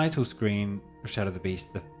title screen of Shadow of the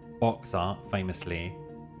Beast, the box art famously,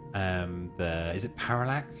 is it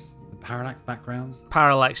parallax? The parallax backgrounds.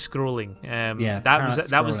 Parallax scrolling.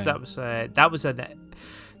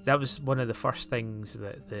 That was one of the first things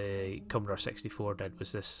that the Commodore 64 did.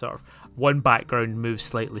 Was this sort of one background moves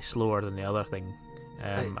slightly slower than the other thing,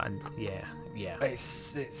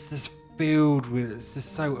 It's this filled with, it's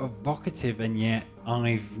just so evocative, and yet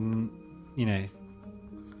I've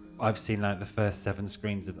seen like the first 7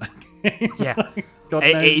 screens of that game.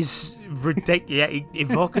 It is ridiculous.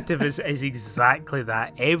 Evocative is exactly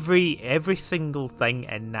that. Every single thing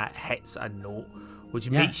in that hits a note, which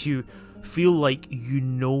makes you feel like you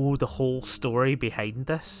know the whole story behind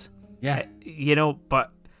this. You know,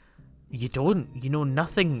 but you don't. You know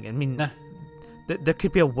nothing. I mean. There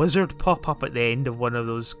could be a wizard pop up at the end of one of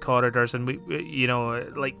those corridors, and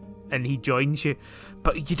and he joins you,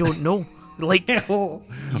 but you don't know. Like you'll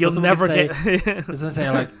never get. I was gonna say,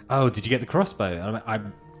 like, oh, did you get the crossbow?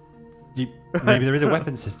 Maybe there is a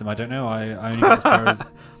weapon system. I don't know. I only got as far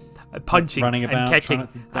as punching, running about, and kicking,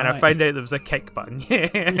 and I found out there was a kick button.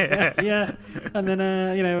 And then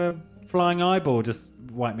a flying eyeball just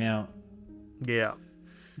wiped me out. Yeah,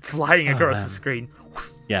 flying across the screen.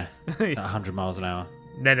 Yeah, at 100 miles an hour.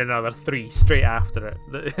 then another 3 straight after it.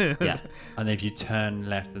 Yeah, and if you turn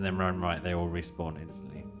left and then run right, they all respawn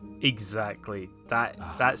instantly. Exactly.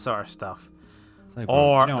 That sort of stuff. So,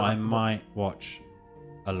 Or- you know, I might watch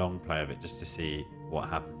a long play of it just to see what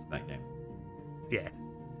happens in that game. Yeah.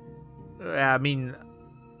 I mean,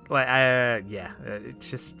 like, it's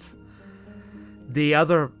just the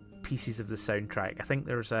other pieces of the soundtrack. I think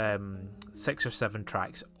there's 6 or 7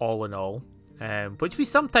 tracks all in all, which we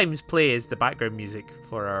sometimes play as the background music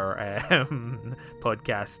for our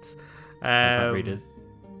podcasts. Readers.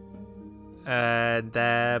 And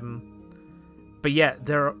but yeah,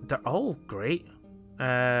 they're all great,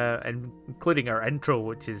 and including our intro,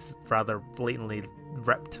 which is rather blatantly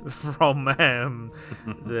ripped from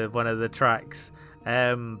the one of the tracks.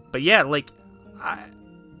 But yeah, like I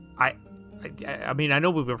mean, I know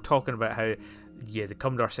we were talking about how the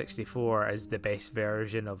Commodore 64 is the best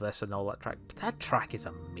version of this and all that track, but that track is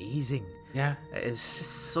amazing. Yeah, It is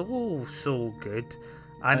just so good.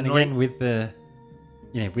 and again with the,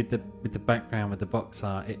 with the background with the box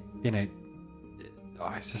art,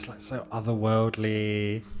 it's just like so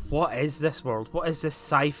otherworldly. What is this world? What is this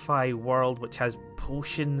sci-fi world which has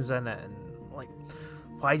potions in it? And like,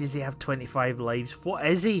 why does he have 25 lives? What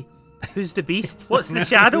is he? Who's the beast? What's the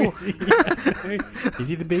shadow? Is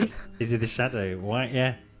he the beast? Is he the shadow? Why?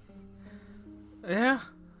 Yeah. Yeah.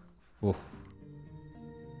 Oof.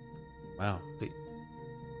 Wow.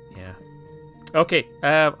 Yeah. Okay.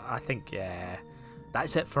 I think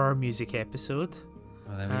that's it for our music episode.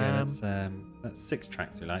 Well, there we go. That's 6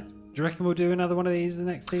 tracks we liked. Do you reckon we'll do another one of these the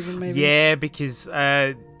next season, maybe? Yeah, because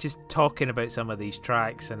just talking about some of these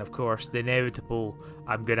tracks, and of course the inevitable,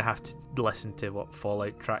 I'm gonna have to listen to what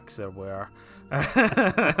Fallout tracks there were.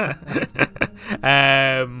 I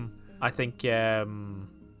think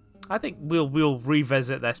we'll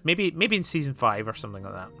revisit this maybe in season 5 or something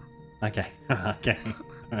like that. Okay. All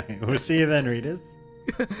right. We'll see you then, readers.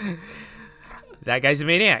 That guy's a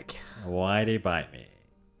maniac. Why'd he bite me?